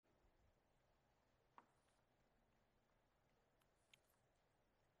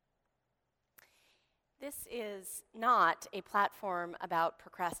This is not a platform about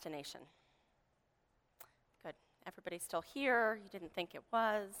procrastination. Good. Everybody's still here. You didn't think it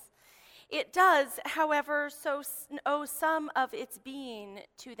was. It does, however, owe some of its being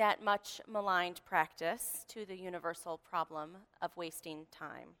to that much maligned practice, to the universal problem of wasting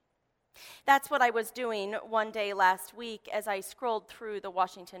time. That's what I was doing one day last week as I scrolled through the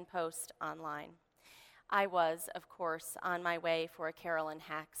Washington Post online. I was, of course, on my way for a Carolyn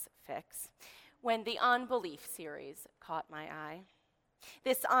Hax fix when the On Belief series caught my eye.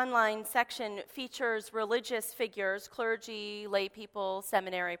 This online section features religious figures, clergy, lay people,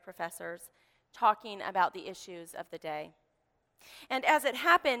 seminary professors, talking about the issues of the day. And as it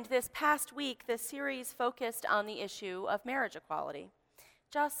happened this past week, the series focused on the issue of marriage equality,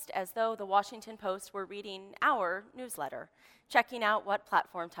 just as though the Washington Post were reading our newsletter, checking out what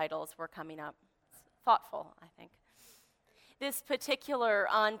platform titles were coming up. It's thoughtful, I think. This particular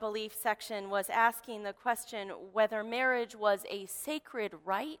On Belief section was asking the question whether marriage was a sacred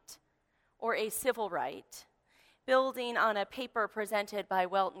right or a civil right, building on a paper presented by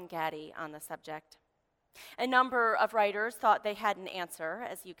Welton Gaddy on the subject. A number of writers thought they had an answer,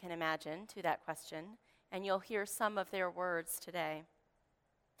 as you can imagine, to that question, and you'll hear some of their words today.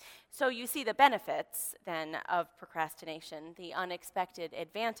 So you see the benefits, then, of procrastination, the unexpected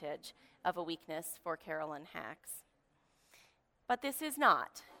advantage of a weakness for Carolyn Hax. But this is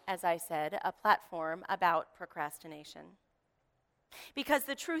not, as I said, a platform about procrastination. Because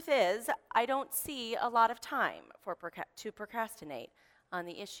the truth is, I don't see a lot of time to procrastinate on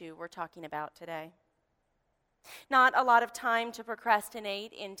the issue we're talking about today. Not a lot of time to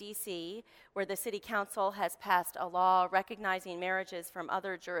procrastinate in D.C., where the City Council has passed a law recognizing marriages from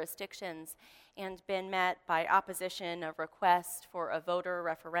other jurisdictions and been met by opposition, a request for a voter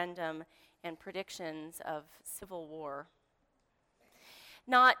referendum, and predictions of civil war.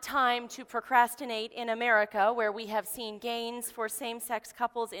 Not time to procrastinate in America, where we have seen gains for same-sex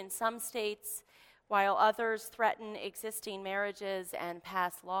couples in some states, while others threaten existing marriages and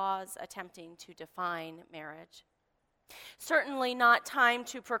pass laws attempting to define marriage. Certainly not time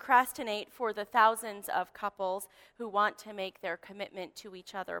to procrastinate for the thousands of couples who want to make their commitment to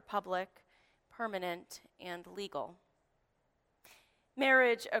each other public, permanent, and legal.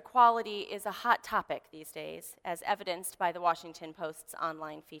 Marriage equality is a hot topic these days, as evidenced by the Washington Post's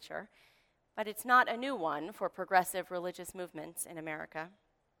online feature, but it's not a new one for progressive religious movements in America.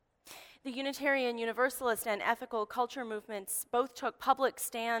 The Unitarian Universalist and ethical culture movements both took public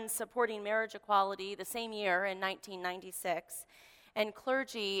stands supporting marriage equality the same year in 1996, and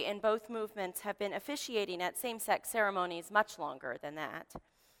clergy in both movements have been officiating at same-sex ceremonies much longer than that.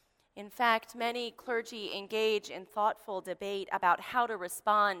 In fact, many clergy engage in thoughtful debate about how to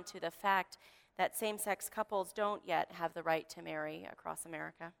respond to the fact that same-sex couples don't yet have the right to marry across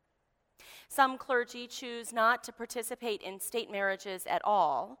America. Some clergy choose not to participate in state marriages at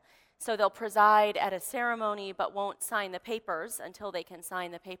all, so they'll preside at a ceremony but won't sign the papers until they can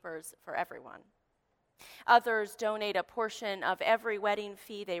sign the papers for everyone. Others donate a portion of every wedding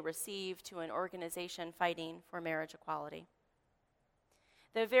fee they receive to an organization fighting for marriage equality.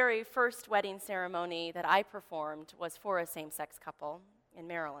 The very first wedding ceremony that I performed was for a same-sex couple in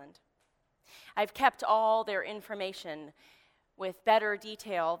Maryland. I've kept all their information with better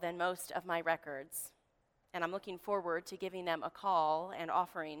detail than most of my records, and I'm looking forward to giving them a call and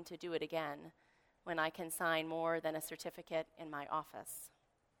offering to do it again when I can sign more than a certificate in my office.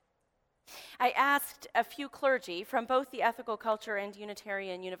 I asked a few clergy from both the ethical culture and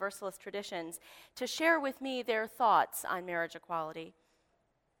Unitarian Universalist traditions to share with me their thoughts on marriage equality.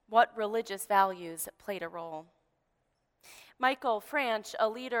 What religious values played a role? Michael Franch, a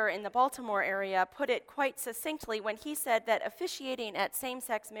leader in the Baltimore area, put it quite succinctly when he said that officiating at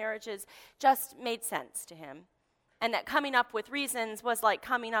same-sex marriages just made sense to him, and that coming up with reasons was like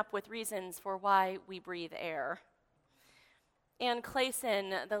coming up with reasons for why we breathe air. Ann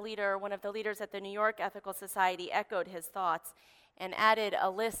Clayson, one of the leaders at the New York Ethical Society, echoed his thoughts and added a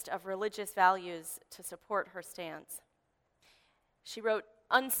list of religious values to support her stance. She wrote,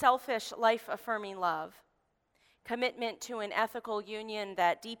 unselfish, life-affirming love, commitment to an ethical union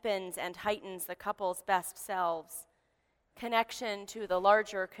that deepens and heightens the couple's best selves, connection to the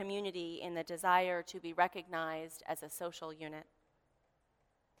larger community in the desire to be recognized as a social unit.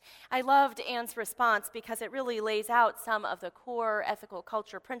 I loved Ann's response because it really lays out some of the core ethical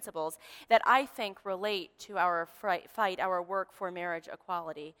culture principles that I think relate to our fight, our work for marriage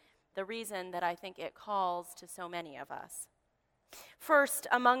equality, the reason that I think it calls to so many of us. First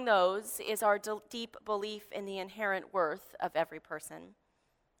among those is our deep belief in the inherent worth of every person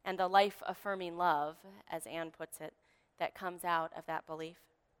and the life-affirming love, as Anne puts it, that comes out of that belief.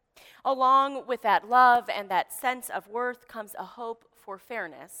 Along with that love and that sense of worth comes a hope for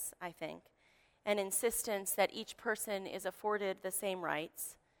fairness, I think, an insistence that each person is afforded the same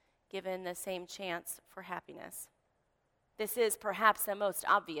rights, given the same chance for happiness. This is perhaps the most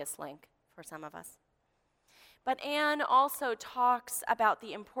obvious link for some of us. But Anne also talks about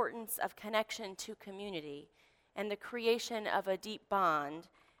the importance of connection to community and the creation of a deep bond,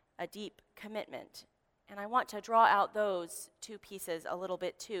 a deep commitment. And I want to draw out those two pieces a little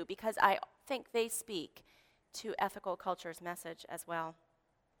bit too, because I think they speak to ethical culture's message as well.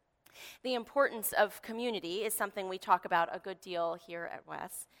 The importance of community is something we talk about a good deal here at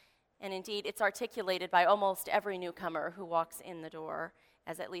Wes, and indeed it's articulated by almost every newcomer who walks in the door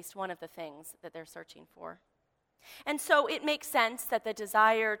as at least one of the things that they're searching for. And so it makes sense that the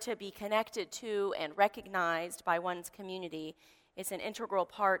desire to be connected to and recognized by one's community is an integral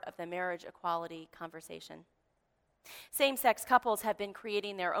part of the marriage equality conversation. Same-sex couples have been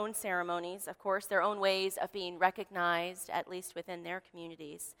creating their own ceremonies, of course, their own ways of being recognized, at least within their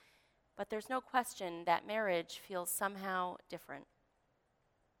communities. But there's no question that marriage feels somehow different.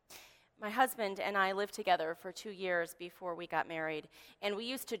 My husband and I lived together for 2 years before we got married, and we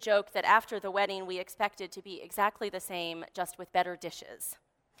used to joke that after the wedding we expected to be exactly the same, just with better dishes.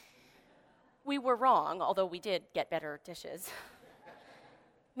 We were wrong, although we did get better dishes.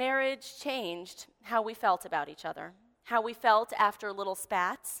 Marriage changed how we felt about each other, how we felt after little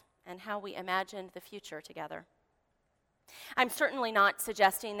spats, and how we imagined the future together. I'm certainly not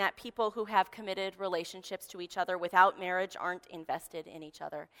suggesting that people who have committed relationships to each other without marriage aren't invested in each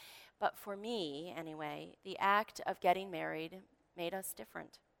other. But for me, anyway, the act of getting married made us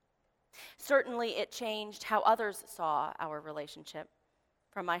different. Certainly, it changed how others saw our relationship,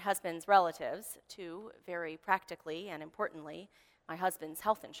 from my husband's relatives to, very practically and importantly, my husband's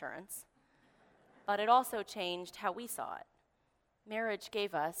health insurance. But it also changed how we saw it. Marriage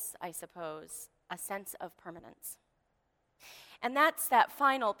gave us, I suppose, a sense of permanence. And that's that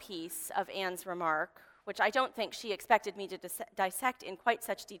final piece of Anne's remark, which I don't think she expected me to dissect in quite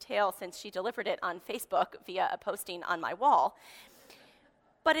such detail since she delivered it on Facebook via a posting on my wall.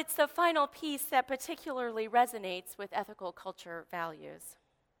 But it's the final piece that particularly resonates with ethical culture values.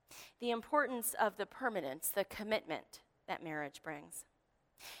 The importance of the permanence, the commitment that marriage brings.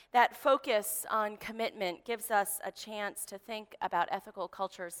 That focus on commitment gives us a chance to think about ethical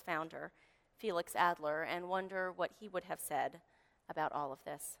culture's founder, Felix Adler, and wonder what he would have said about all of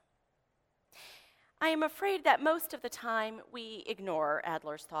this. I am afraid that most of the time we ignore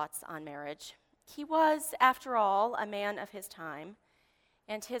Adler's thoughts on marriage. He was, after all, a man of his time,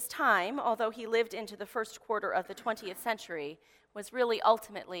 and his time, although he lived into the first quarter of the 20th century, was really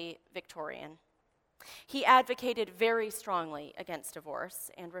ultimately Victorian. He advocated very strongly against divorce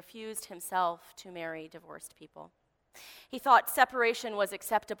and refused himself to marry divorced people. He thought separation was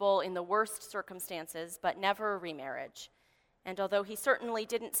acceptable in the worst circumstances, but never remarriage. And although he certainly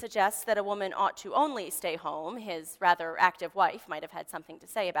didn't suggest that a woman ought to only stay home, his rather active wife might have had something to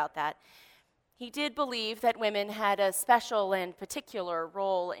say about that, he did believe that women had a special and particular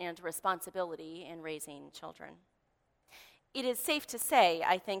role and responsibility in raising children. It is safe to say,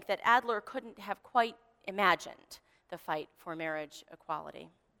 I think, that Adler couldn't have quite imagined the fight for marriage equality.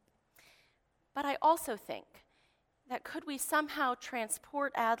 But I also think that could we somehow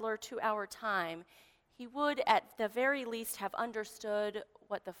transport Adler to our time, he would at the very least have understood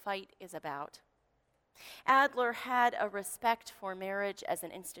what the fight is about. Adler had a respect for marriage as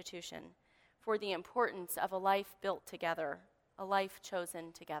an institution, for the importance of a life built together, a life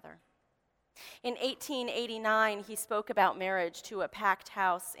chosen together. In 1889, he spoke about marriage to a packed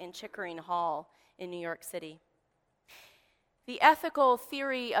house in Chickering Hall in New York City. The ethical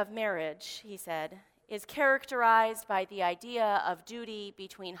theory of marriage, he said, is characterized by the idea of duty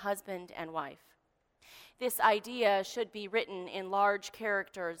between husband and wife. This idea should be written in large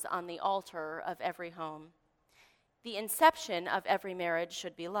characters on the altar of every home. The inception of every marriage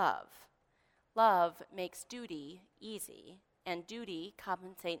should be love. Love makes duty easy, and duty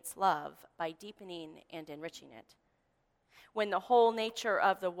compensates love by deepening and enriching it. When the whole nature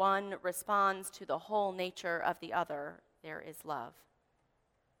of the one responds to the whole nature of the other, there is love.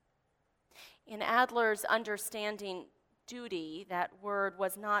 In Adler's understanding, duty, that word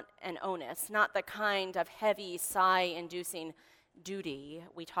was not an onus, not the kind of heavy, sigh-inducing duty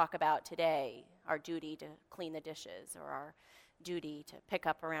we talk about today, our duty to clean the dishes or our duty to pick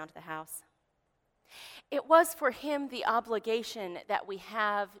up around the house. It was for him the obligation that we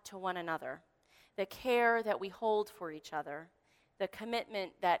have to one another, the care that we hold for each other, the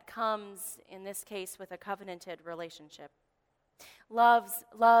commitment that comes, in this case, with a covenanted relationship.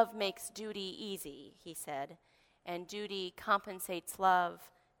 Love makes duty easy, he said, and duty compensates love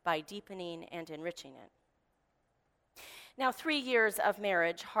by deepening and enriching it. Now, 3 years of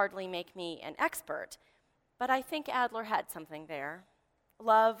marriage hardly make me an expert, but I think Adler had something there.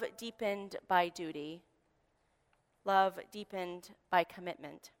 Love deepened by duty, love deepened by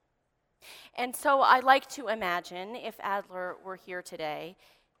commitment. And so I like to imagine, if Adler were here today,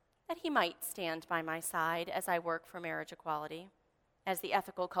 that he might stand by my side as I work for marriage equality, as the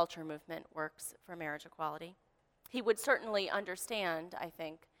ethical culture movement works for marriage equality. He would certainly understand, I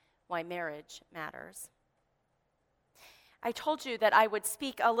think, why marriage matters. I told you that I would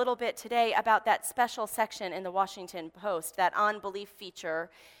speak a little bit today about that special section in the Washington Post, that On Belief feature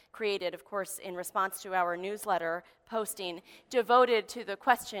created, of course, in response to our newsletter posting, devoted to the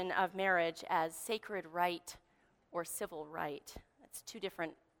question of marriage as sacred right or civil right. It's two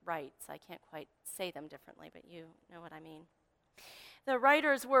different rights. I can't quite say them differently, but you know what I mean. The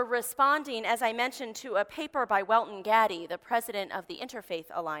writers were responding, as I mentioned, to a paper by Welton Gaddy, the president of the Interfaith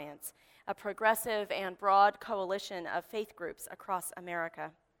Alliance, a progressive and broad coalition of faith groups across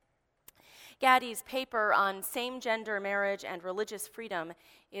America. Gaddy's paper on same-gender marriage and religious freedom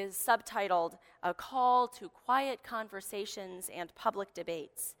is subtitled A Call to Quiet Conversations and Public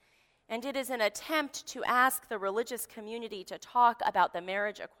Debates, and it is an attempt to ask the religious community to talk about the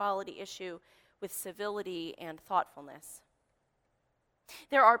marriage equality issue with civility and thoughtfulness.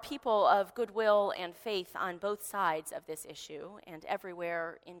 There are people of goodwill and faith on both sides of this issue and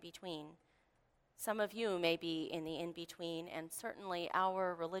everywhere in between. Some of you may be in the in-between, and certainly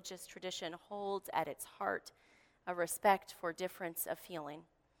our religious tradition holds at its heart a respect for difference of feeling,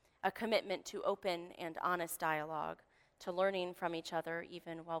 a commitment to open and honest dialogue, to learning from each other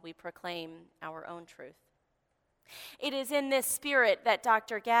even while we proclaim our own truth. It is in this spirit that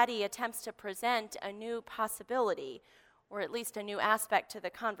Dr. Gaddy attempts to present a new possibility, or at least a new aspect to the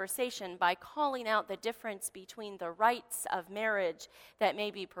conversation, by calling out the difference between the rites of marriage that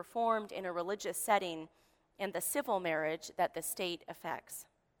may be performed in a religious setting and the civil marriage that the state effects.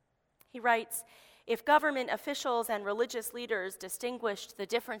 He writes, if government officials and religious leaders distinguished the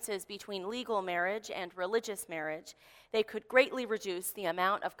differences between legal marriage and religious marriage, they could greatly reduce the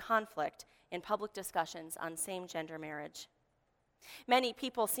amount of conflict in public discussions on same-gender marriage. Many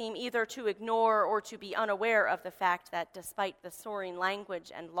people seem either to ignore or to be unaware of the fact that despite the soaring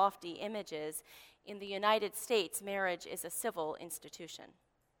language and lofty images, in the United States, marriage is a civil institution.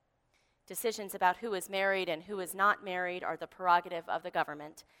 Decisions about who is married and who is not married are the prerogative of the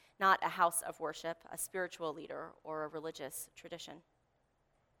government, not a house of worship, a spiritual leader, or a religious tradition.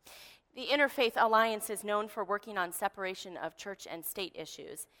 The Interfaith Alliance is known for working on separation of church and state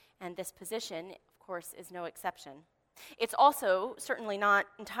issues, and this position, of course, is no exception. It's also certainly not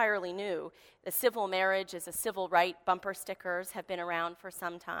entirely new. The civil marriage is a civil right bumper stickers have been around for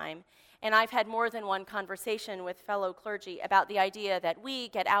some time, and I've had more than one conversation with fellow clergy about the idea that we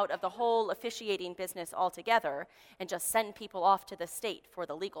get out of the whole officiating business altogether and just send people off to the state for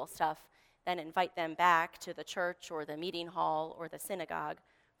the legal stuff, then invite them back to the church or the meeting hall or the synagogue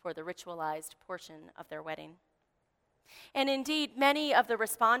for the ritualized portion of their wedding. And indeed, many of the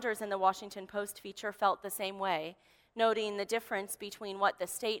responders in the Washington Post feature felt the same way, noting the difference between what the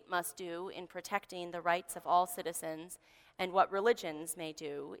state must do in protecting the rights of all citizens and what religions may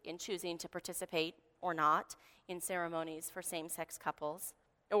do in choosing to participate or not in ceremonies for same-sex couples,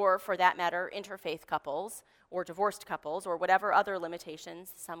 or for that matter, interfaith couples, or divorced couples, or whatever other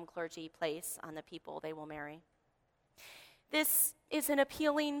limitations some clergy place on the people they will marry. This is an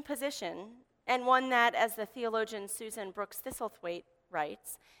appealing position, and one that, as the theologian Susan Brooks Thistlethwaite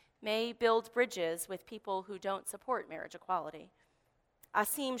writes, may build bridges with people who don't support marriage equality.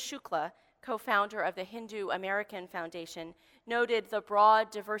 Asim Shukla, co-founder of the Hindu American Foundation, noted the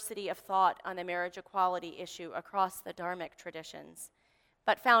broad diversity of thought on the marriage equality issue across the Dharmic traditions,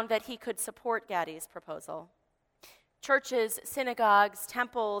 but found that he could support Gaddy's proposal. Churches, synagogues,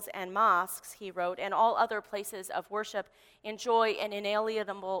 temples, and mosques, he wrote, and all other places of worship enjoy an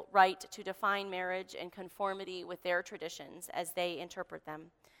inalienable right to define marriage in conformity with their traditions as they interpret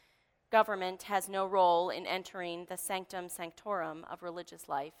them. Government has no role in entering the sanctum sanctorum of religious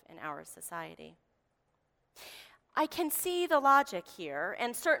life in our society. I can see the logic here,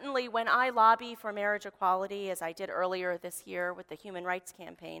 and certainly when I lobby for marriage equality, as I did earlier this year with the Human Rights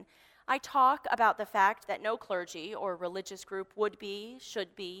Campaign, I talk about the fact that no clergy or religious group would be,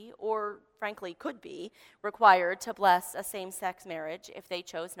 should be, or frankly could be required to bless a same-sex marriage if they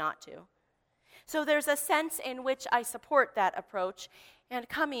chose not to. So there's a sense in which I support that approach, and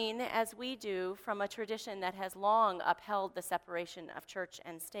coming, as we do, from a tradition that has long upheld the separation of church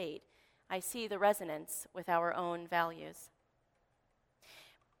and state, I see the resonance with our own values.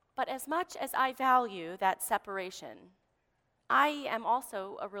 But as much as I value that separation, I am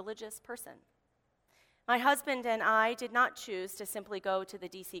also a religious person. My husband and I did not choose to simply go to the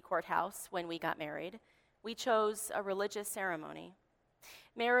D.C. courthouse when we got married. We chose a religious ceremony.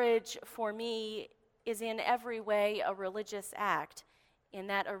 Marriage, for me, is in every way a religious act in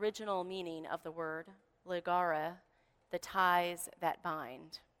that original meaning of the word, ligare, the ties that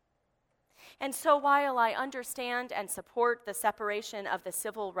bind. And so while I understand and support the separation of the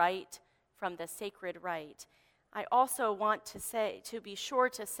civil right from the sacred right, I also want to be sure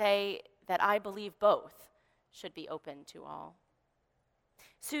to say that I believe both should be open to all.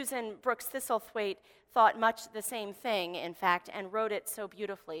 Susan Brooks Thistlethwaite thought much the same thing, in fact, and wrote it so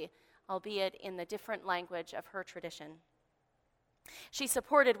beautifully, albeit in the different language of her tradition. She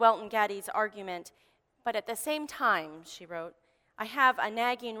supported Welton Gaddy's argument, but at the same time, she wrote, I have a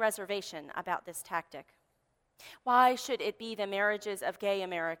nagging reservation about this tactic. Why should it be the marriages of gay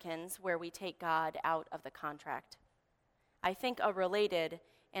Americans where we take God out of the contract? I think a related,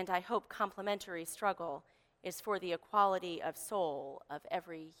 and I hope complementary struggle is for the equality of soul of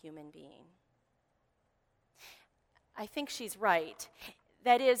every human being. I think she's right.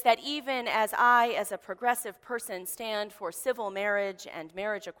 That is, that even as I, as a progressive person, stand for civil marriage and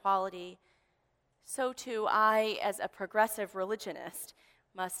marriage equality, so too I, as a progressive religionist,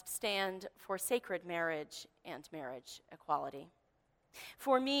 must stand for sacred marriage and marriage equality.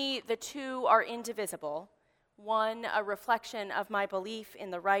 For me, the two are indivisible. One, a reflection of my belief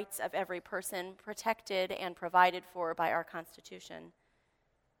in the rights of every person protected and provided for by our Constitution.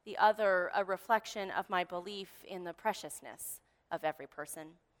 The other, a reflection of my belief in the preciousness of every person,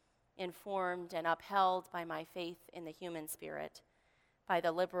 informed and upheld by my faith in the human spirit, by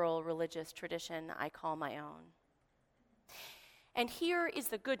the liberal religious tradition I call my own. And here is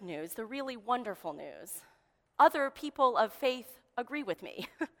the good news, the really wonderful news. Other people of faith agree with me.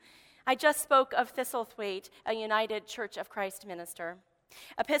 I just spoke of Thistlethwaite, a United Church of Christ minister.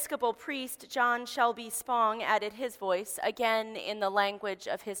 Episcopal priest John Shelby Spong added his voice, again in the language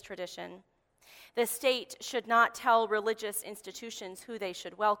of his tradition. The state should not tell religious institutions who they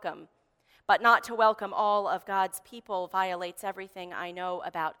should welcome, but not to welcome all of God's people violates everything I know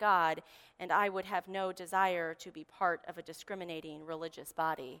about God, and I would have no desire to be part of a discriminating religious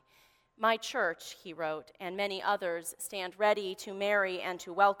body. My church, he wrote, and many others stand ready to marry and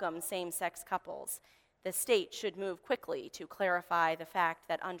to welcome same-sex couples. The state should move quickly to clarify the fact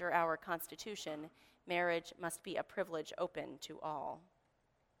that under our Constitution, marriage must be a privilege open to all.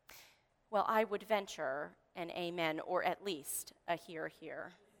 Well, I would venture an amen, or at least a hear,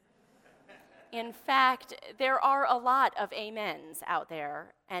 hear. In fact, there are a lot of amens out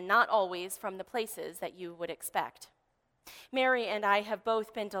there, and not always from the places that you would expect. Mary and I have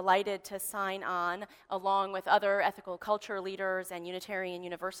both been delighted to sign on, along with other ethical culture leaders and Unitarian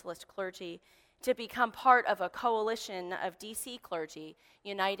Universalist clergy, to become part of a coalition of DC clergy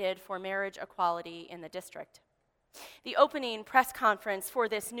united for marriage equality in the district. The opening press conference for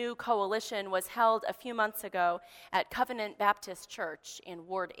this new coalition was held a few months ago at Covenant Baptist Church in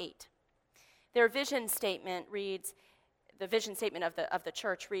Ward 8. Their vision statement reads, the vision statement of the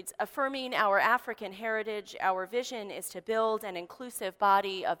church reads, affirming our African heritage, our vision is to build an inclusive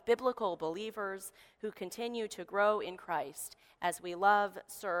body of biblical believers who continue to grow in Christ as we love,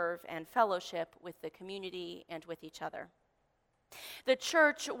 serve, and fellowship with the community and with each other. The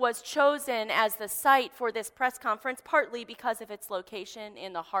church was chosen as the site for this press conference partly because of its location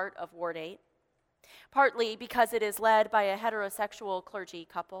in the heart of Ward 8, partly because it is led by a heterosexual clergy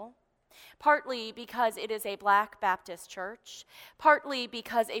couple, partly because it is a Black Baptist church, partly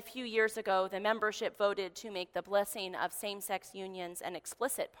because a few years ago the membership voted to make the blessing of same-sex unions an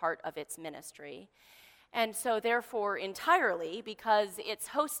explicit part of its ministry, and so therefore entirely because its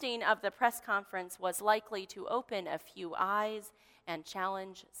hosting of the press conference was likely to open a few eyes and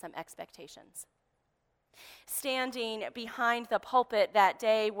challenge some expectations. Standing behind the pulpit that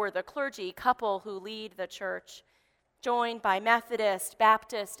day were the clergy couple who lead the church, joined by Methodist,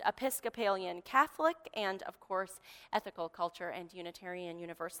 Baptist, Episcopalian, Catholic, and, of course, ethical culture and Unitarian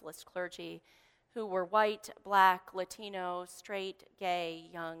Universalist clergy who were white, Black, Latino, straight, gay,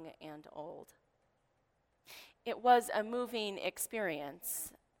 young, and old. It was a moving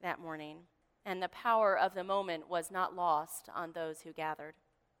experience that morning, and the power of the moment was not lost on those who gathered.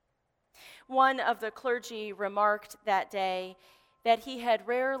 One of the clergy remarked that day that he had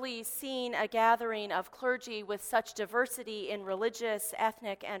rarely seen a gathering of clergy with such diversity in religious,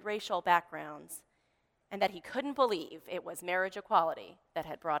 ethnic, and racial backgrounds, and that he couldn't believe it was marriage equality that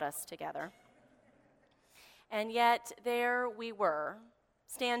had brought us together. And yet there we were,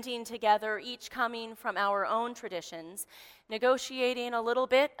 standing together, each coming from our own traditions, negotiating a little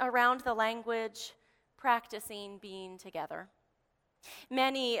bit around the language, practicing being together.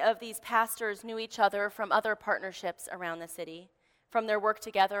 Many of these pastors knew each other from other partnerships around the city, from their work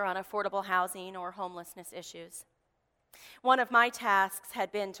together on affordable housing or homelessness issues. One of my tasks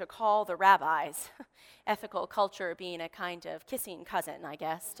had been to call the rabbis, ethical culture being a kind of kissing cousin, I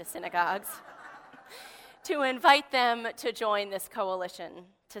guess, to synagogues, to invite them to join this coalition,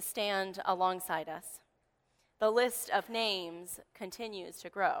 to stand alongside us. The list of names continues to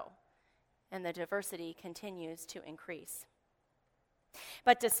grow, and the diversity continues to increase.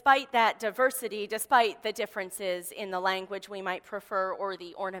 But despite that diversity, despite the differences in the language we might prefer or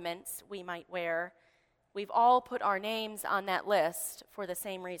the ornaments we might wear, we've all put our names on that list for the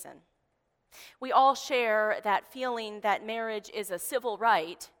same reason. We all share that feeling that marriage is a civil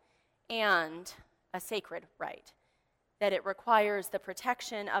right and a sacred right, that it requires the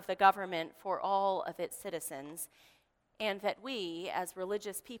protection of the government for all of its citizens, and that we, as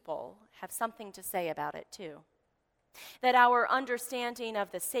religious people, have something to say about it too. That our understanding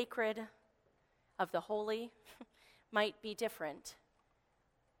of the sacred, of the holy, might be different,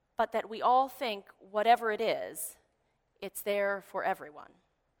 but that we all think whatever it is, it's there for everyone.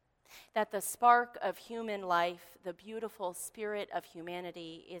 That the spark of human life, the beautiful spirit of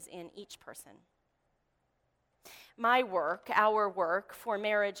humanity, is in each person. My work, our work for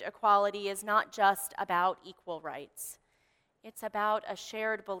marriage equality is not just about equal rights. It's about a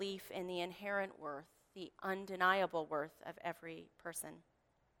shared belief in the inherent worth, the undeniable worth of every person.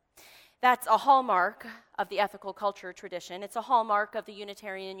 That's a hallmark of the ethical culture tradition. It's a hallmark of the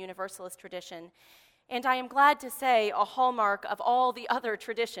Unitarian Universalist tradition. And I am glad to say a hallmark of all the other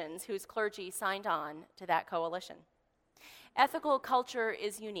traditions whose clergy signed on to that coalition. Ethical culture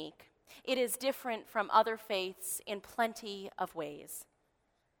is unique. It is different from other faiths in plenty of ways.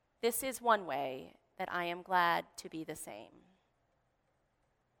 This is one way that I am glad to be the same.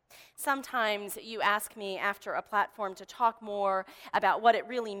 Sometimes you ask me after a platform to talk more about what it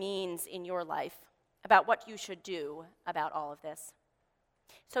really means in your life, about what you should do about all of this.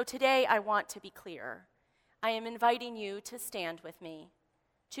 So today I want to be clear. I am inviting you to stand with me,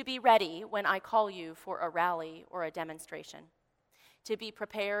 to be ready when I call you for a rally or a demonstration, to be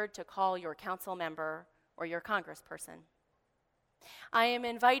prepared to call your council member or your congressperson. I am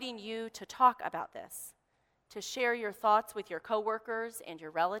inviting you to talk about this, to share your thoughts with your coworkers and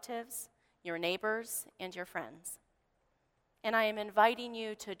your relatives, your neighbors and your friends. And I am inviting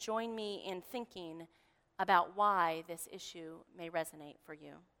you to join me in thinking about why this issue may resonate for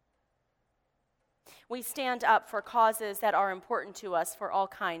you. We stand up for causes that are important to us for all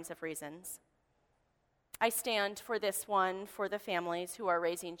kinds of reasons. I stand for this one for the families who are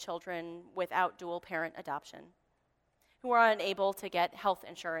raising children without dual parent adoption, who are unable to get health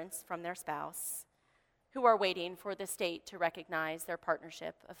insurance from their spouse, who are waiting for the state to recognize their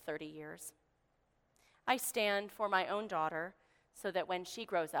partnership of 30 years. I stand for my own daughter so that when she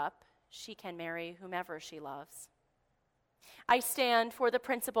grows up, she can marry whomever she loves. I stand for the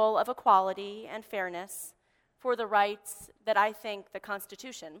principle of equality and fairness, for the rights that I think the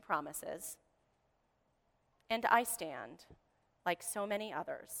Constitution promises. And I stand, like so many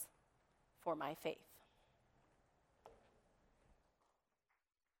others, for my faith.